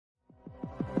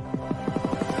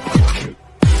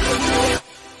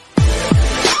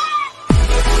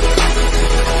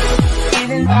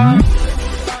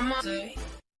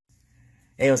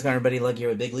Hey, what's going on, everybody? Luck here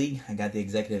with Big League. I got the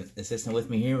executive assistant with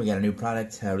me here. We got a new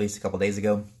product released a couple days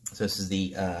ago. So this is the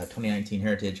 2019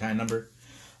 Heritage High Number.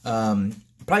 Probably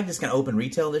just going to open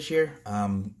retail this year.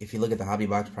 If you look at the hobby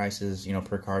box prices, you know,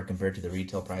 per card compared to the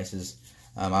retail prices,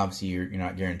 obviously you're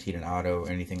not guaranteed an auto or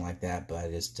anything like that.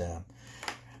 But just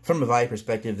from a value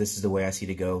perspective, this is the way I see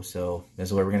to go. So this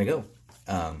is where we're going to go.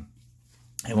 And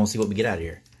we'll see what we get out of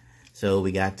here. So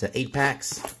we got 8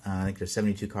 packs. I think there's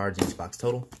 72 cards in each box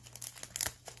total.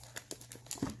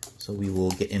 So we will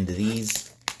get into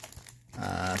these.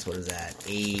 So what is that?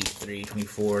 8, 3,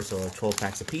 24, so 12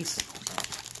 packs apiece.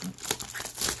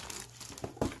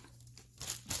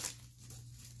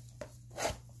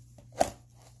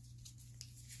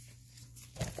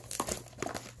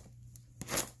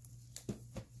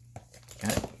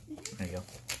 Got it? There you go.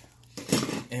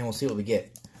 And we'll see what we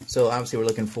get. So obviously we're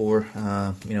looking for,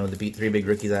 you know, the 3 big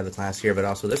rookies out of the class here, but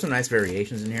also there's some nice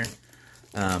variations in here.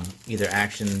 Either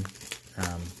action,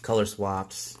 color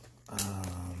swaps.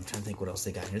 I'm trying to think what else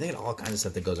they got here. They got all kinds of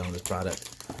stuff that goes on with this product.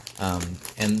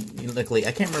 And luckily,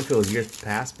 I can't remember if it was years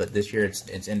past, but this year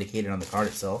it's indicated on the card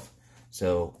itself.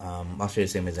 So I'll show you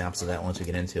some examples of that once we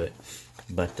get into it.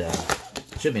 But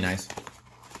it should be nice.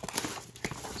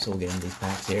 So we'll get into these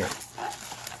packs here.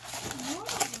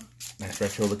 Nice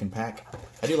retro looking pack.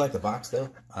 I do like the box though.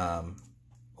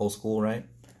 Old school, right?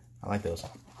 I like those.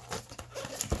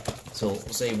 So we'll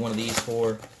save one of these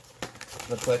for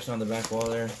the collection on the back wall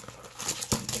there.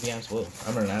 To be honest, whoa,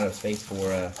 I'm running out of space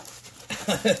for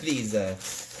these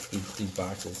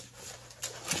boxes,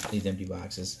 these empty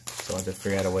boxes. So I have to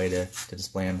figure out a way to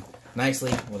display them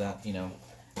nicely without, you know,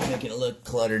 making it look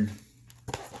cluttered.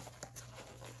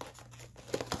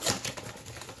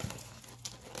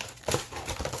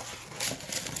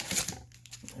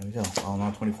 There we go. All in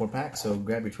all, 24 packs. So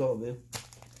grab your 12, dude.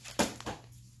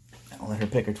 I'll let her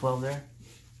pick her 12 there.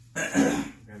 Grab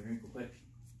a drink real quick.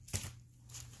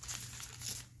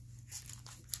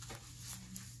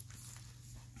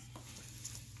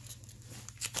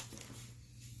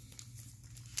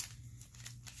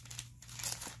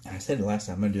 And I said it last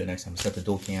time, I'm going to do it next time. Set the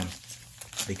dual cam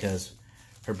because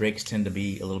her brakes tend to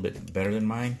be a little bit better than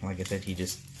mine. Like I said,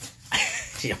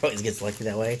 she always gets lucky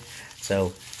that way.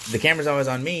 So the camera's always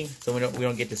on me, so we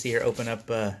don't get to see her open up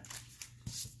the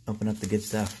good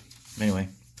stuff. Anyway,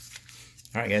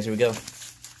 all right, guys, here we go.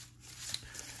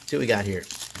 See what we got here.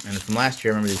 And from last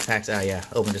year, remember these packs? Oh yeah,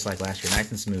 open just like last year, nice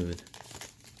and smooth.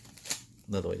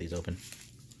 Love the way these open.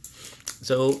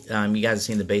 So you guys have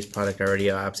seen the base product already.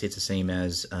 Obviously, it's the same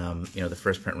as you know, the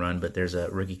first print run, but there's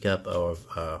a rookie cup of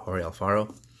Jorge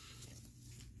Alfaro,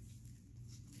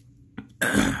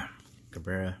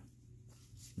 Cabrera,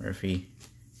 Murphy.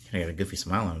 Kind of got a goofy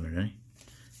smile on him there,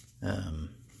 doesn't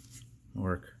he?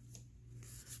 Work.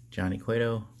 Johnny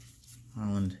Cueto,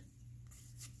 Holland,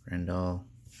 Randall,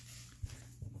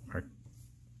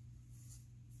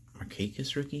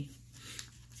 Markakis rookie,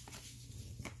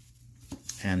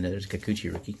 and there's a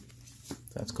Kikuchi rookie.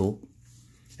 That's cool.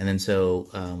 And then so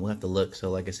we'll have to look. So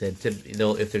like I said,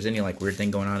 if there's any like weird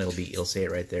thing going on, it'll say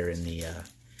it right there in the.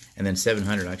 And then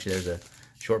 700. Actually, there's a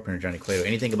short print of Johnny Cueto.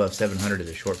 Anything above 700 is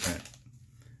a short print.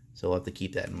 So we'll have to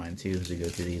keep that in mind too as we go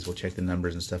through these. We'll check the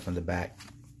numbers and stuff on the back.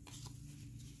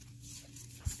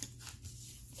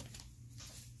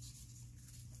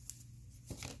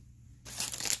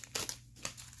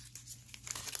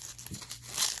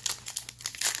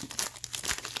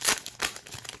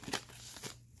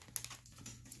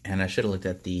 And I should have looked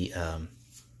at the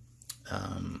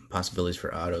possibilities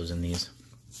for autos in these.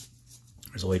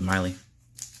 There's Wade Miley.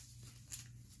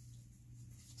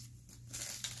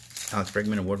 Alex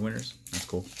Bregman award winners. That's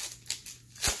cool.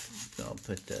 So I'll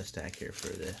put a stack here for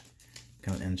the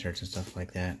kind of inserts and stuff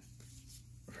like that.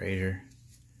 Frazier,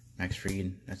 Max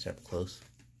Fried. That's up close.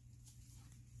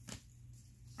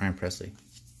 Ryan Presley.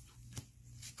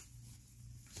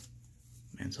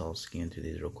 And so I'll scan through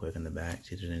these real quick in the back,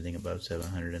 see if there's anything above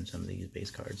 700 in some of these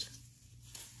base cards.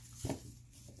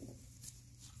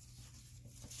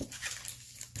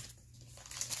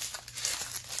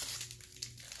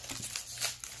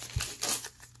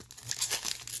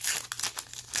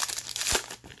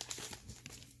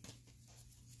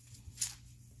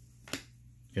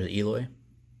 Here's Eloy,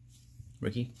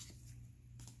 rookie.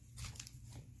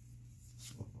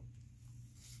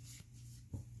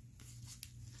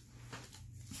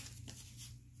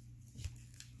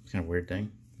 Kind of weird thing,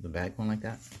 the back one like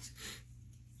that.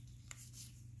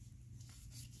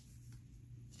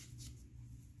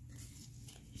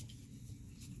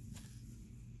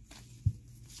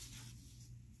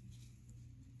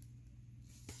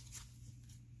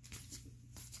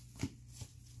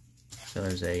 So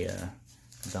there's a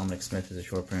Dominic Smith is a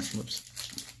short print. Whoops.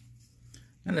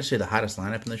 Not necessarily the hottest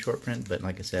lineup in the short print, but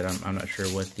like I said, I'm not sure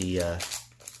what the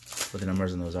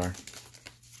numbers on those are.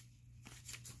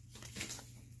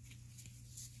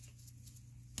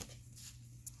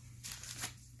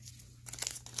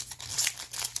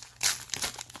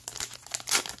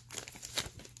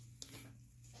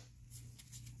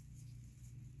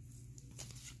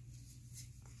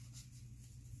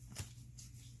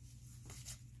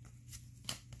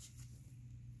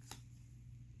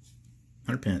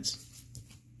 $100.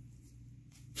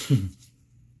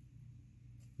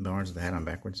 Barnes with the hat on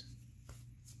backwards.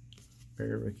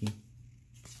 Very rookie.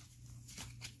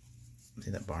 I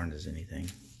think that Barnes is anything.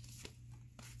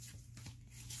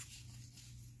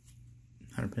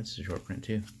 100 pence is a short print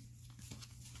too.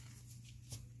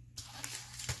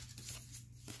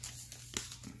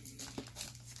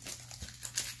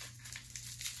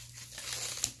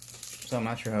 So I'm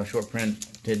not sure how short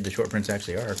printed the short prints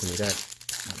actually are, because we got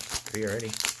 3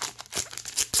 already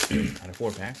out of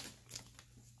 4 pack.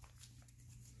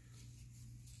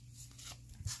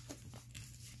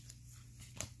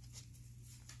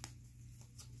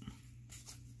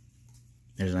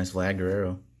 There's a nice Vlad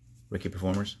Guerrero, rookie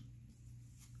performers.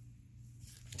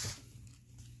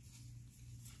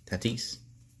 Tatis.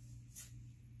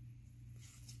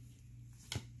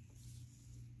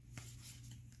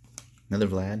 Another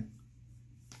Vlad.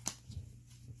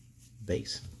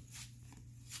 Base.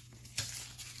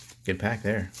 Good pack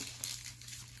there.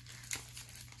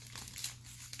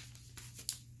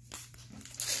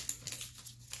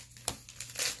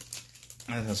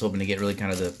 I was hoping to get really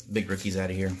kind of the big rookies out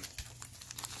of here.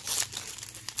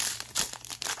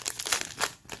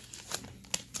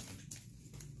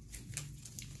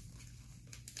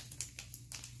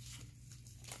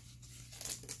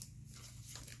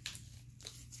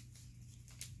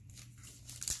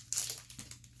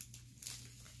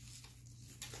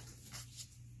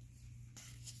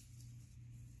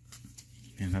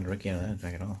 And not a rookie out of that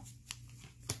pack at all.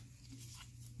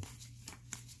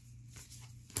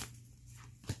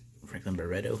 Franklin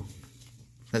Barreto.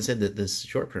 That said, that this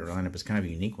short print lineup is kind of a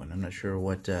unique one. I'm not sure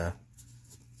what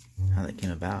how that came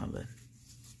about, but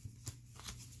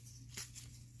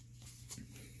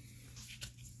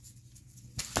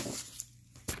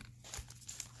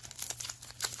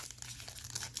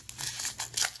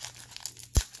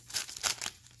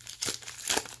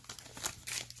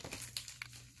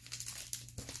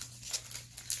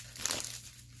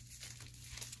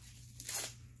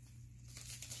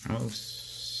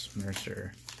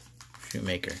Mercer,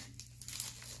 Shoemaker,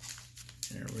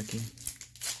 and a rookie.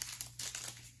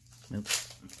 Nope.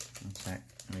 What's that?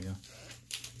 There we go.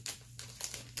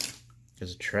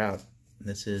 There's a Trout.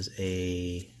 This is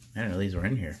a, I don't know, these were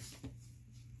in here.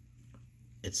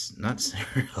 It's not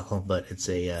cereal, but it's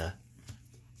a,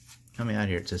 help me out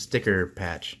here. It's a sticker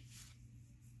patch.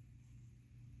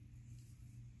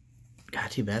 God,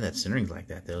 too bad that centering's like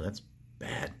that, though. That's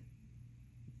bad.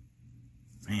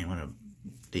 Man, what a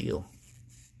deal.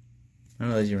 I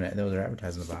don't know those are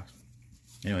advertised in the box.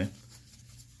 Anyway,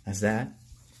 that's that.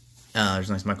 There's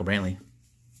a nice Michael Brantley.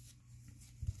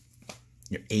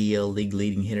 Your AL League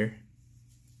leading hitter.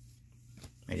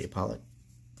 Maybe Pollock.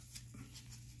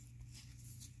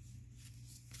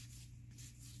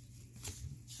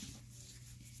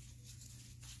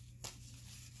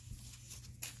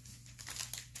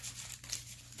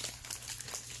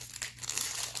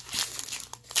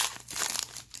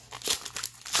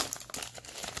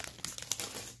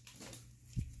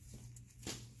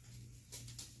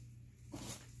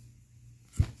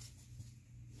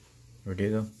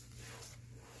 Verdugo,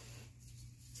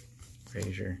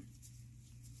 Frazier.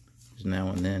 There's now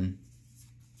and then.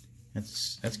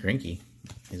 That's Greinke.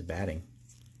 He's batting.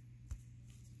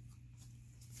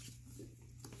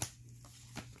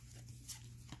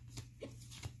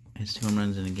 It's 2 home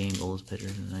runs in a game. Oldest pitcher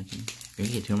in the 19.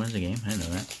 Greinke get 2 home runs a game. I didn't know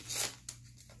that.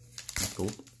 That's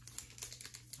cool.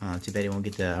 Too bad he won't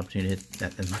get the opportunity to hit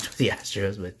that as much with the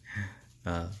Astros, but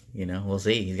you know, we'll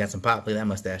see. He's got some pop. Look at that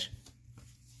mustache.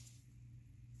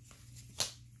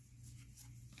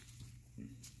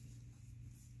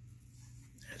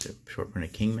 Short print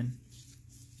of Kingman.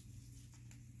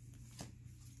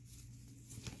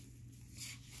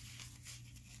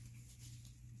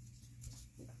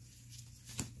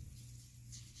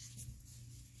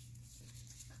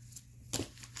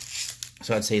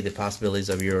 So I'd say the possibilities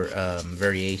of your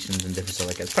variations and different stuff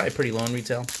like that is probably pretty low in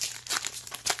retail.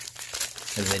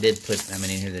 Because they did put that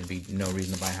many in here, there'd be no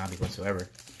reason to buy hobby whatsoever.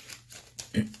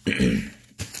 There's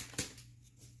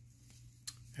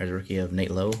a rookie of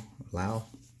Nate Lau.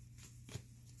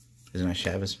 There's a nice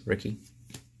Chavez rookie.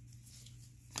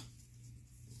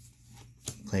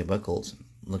 Clay Buchholz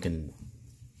looking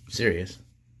serious.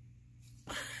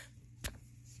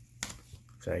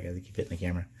 Sorry, I gotta keep hitting the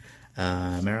camera.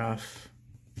 Maroff,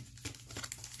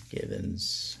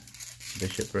 Givens,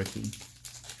 Bishop rookie.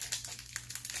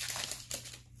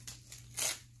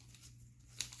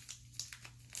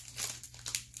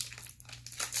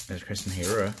 There's Kristen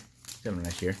Herrera. He's having a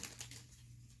nice year.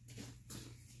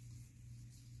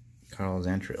 Carl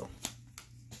Zantrill.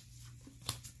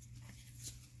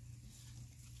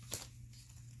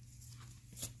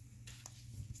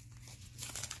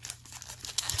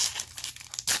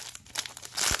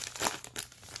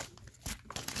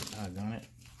 Doggone it.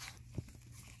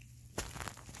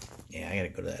 Yeah, I gotta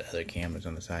go to that other cam that's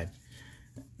on the side.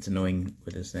 It's annoying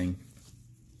with this thing.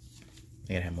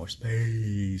 I gotta have more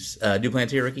space.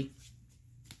 Duplantier rookie.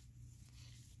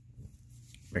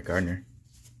 Rick Gardner.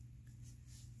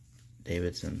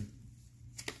 Davidson.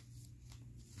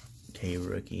 K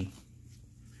rookie.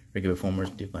 Ricky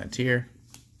Performers, Duplantier.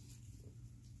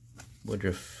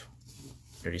 Woodruff.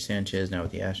 Dirty Sanchez, now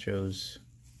with the Astros.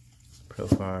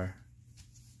 Profar.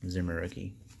 Zimmer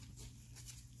rookie.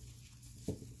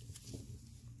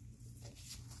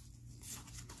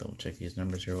 Double check these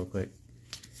numbers here real quick.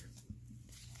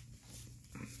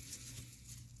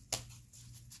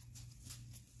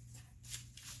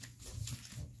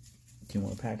 Two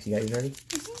more packs. You got yours ready?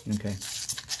 Mm-hmm. Okay.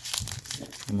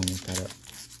 I'm gonna mix that up.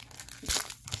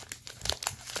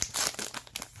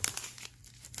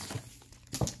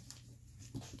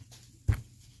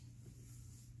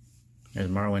 There's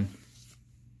Marwin.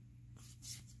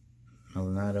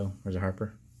 Maldonado. Where's a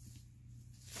Harper?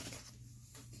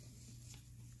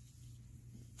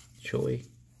 Choi.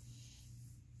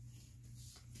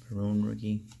 Perone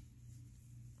rookie.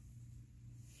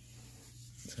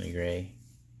 Sonny Gray.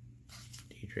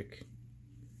 Dietrich.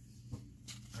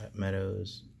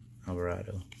 Meadows.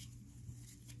 Alvarado.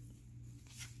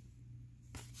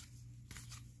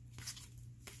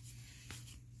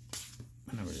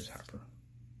 What number is Harper?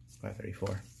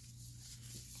 534.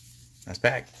 That's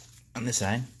back on this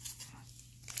side.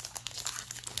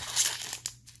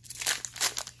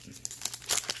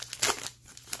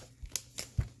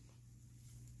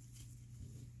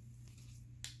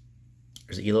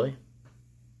 There's Eloy.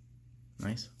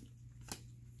 Nice.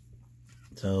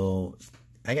 So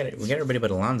I got it. We got everybody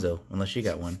but Alonso, unless you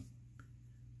got one.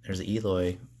 There's the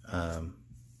Eloy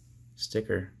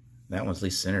sticker. That one's at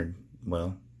least centered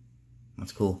well.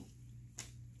 That's cool.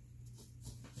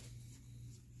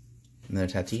 Another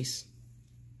Tatis.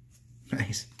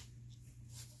 Nice.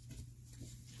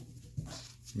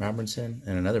 Robertson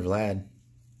and another Vlad.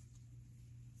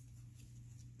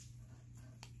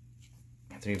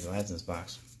 Three Vlads in this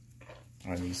box.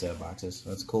 Or these boxes.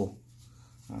 That's cool.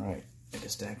 Alright. Make a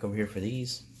stack over here for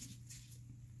these.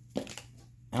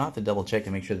 I'll have to double check to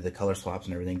make sure that the color swaps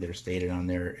and everything that are stated on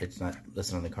there, it's not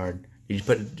listed on the card. Did you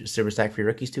put a silver stack for your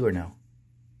rookies too, or no?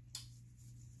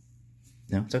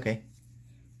 No, it's okay.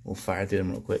 We'll fire through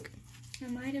them real quick. I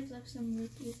might have left some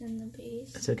rookies in the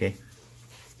base. That's okay.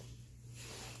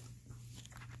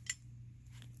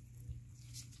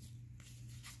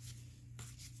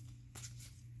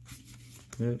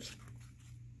 Oops.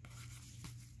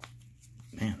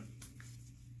 Man.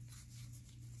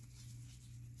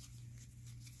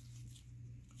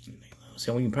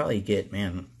 So we can probably get,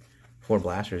 man, 4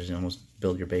 blasters and almost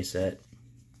build your base set.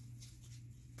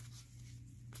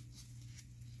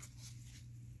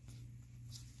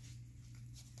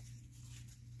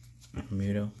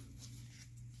 Muto.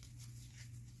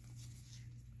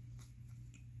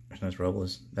 There's nice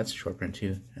Robles. That's a short print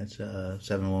too. That's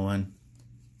 711.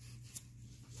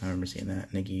 I remember seeing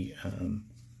that. Nicky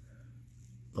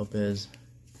Lopez,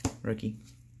 rookie.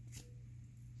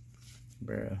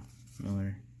 Barra,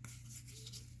 Miller.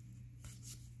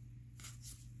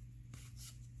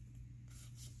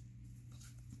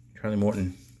 Charlie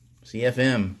Morton,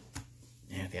 CFM.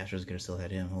 Yeah, if the Astros could have still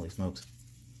had him, holy smokes.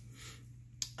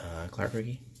 Clark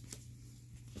rookie.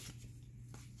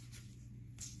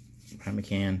 Brian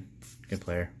McCann, good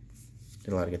player.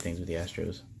 Did a lot of good things with the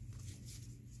Astros.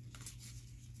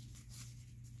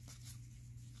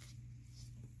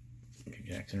 Andrew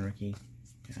Jackson rookie.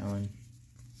 Allen.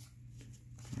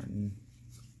 Martin.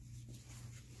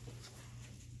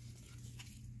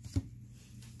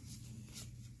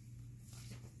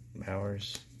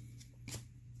 Bowers.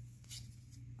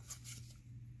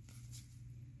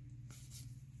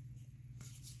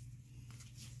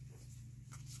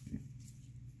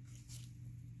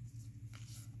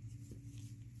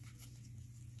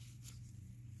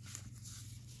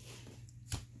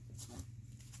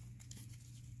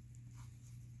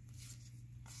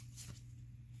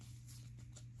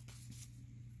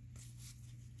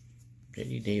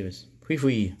 J.D. Davis.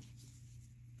 Fui.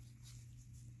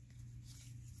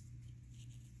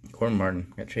 Corbin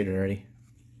Martin. Got traded already.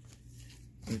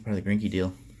 He's part of the Greinke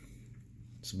deal.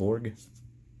 Sborg.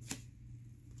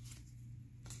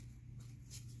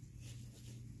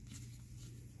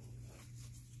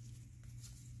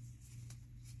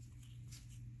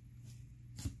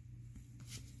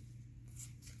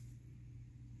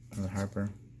 Another Harper.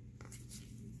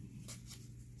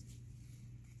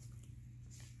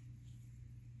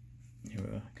 Here we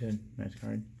go. Good. Nice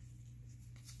card.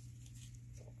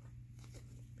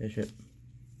 Bishop.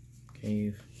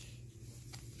 Cave.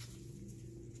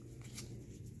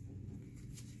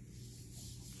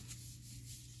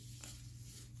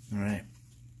 Alright.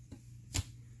 So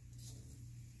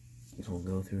we'll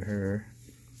go through her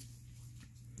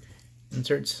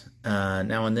inserts.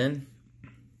 Now and then.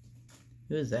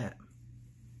 Who is that?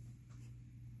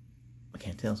 I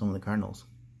can't tell. Some of the Cardinals.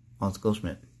 Oh, it's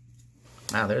Goldschmidt.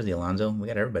 Wow, there's the Alonso. We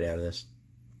got everybody out of this.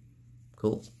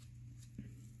 Cool.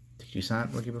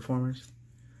 Toussaint rookie performers.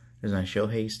 There's a nice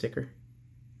Shohei sticker.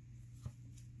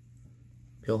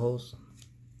 Pillholes.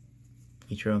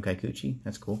 Ichiro and Kikuchi.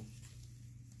 That's cool.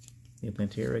 The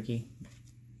Plantier rookie.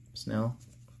 Snell.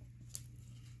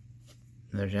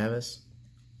 Another Javis.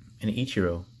 And an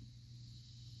Ichiro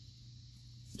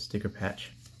sticker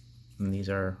patch. And these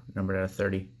are numbered out of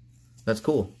 30. That's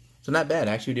cool. So not bad.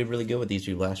 Actually, we did really good with these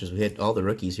 2 blasters. We hit all the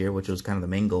rookies here, which was kind of the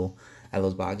main goal out of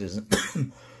those boxes.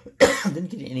 Didn't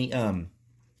get any got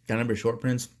a number of short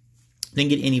prints. Didn't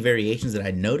get any variations that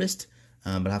I noticed.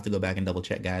 But I'll have to go back and double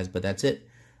check, guys. But that's it.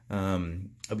 Hope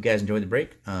you guys enjoyed the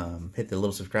break. Hit the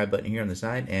little subscribe button here on the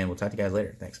side, and we'll talk to you guys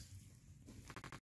later. Thanks.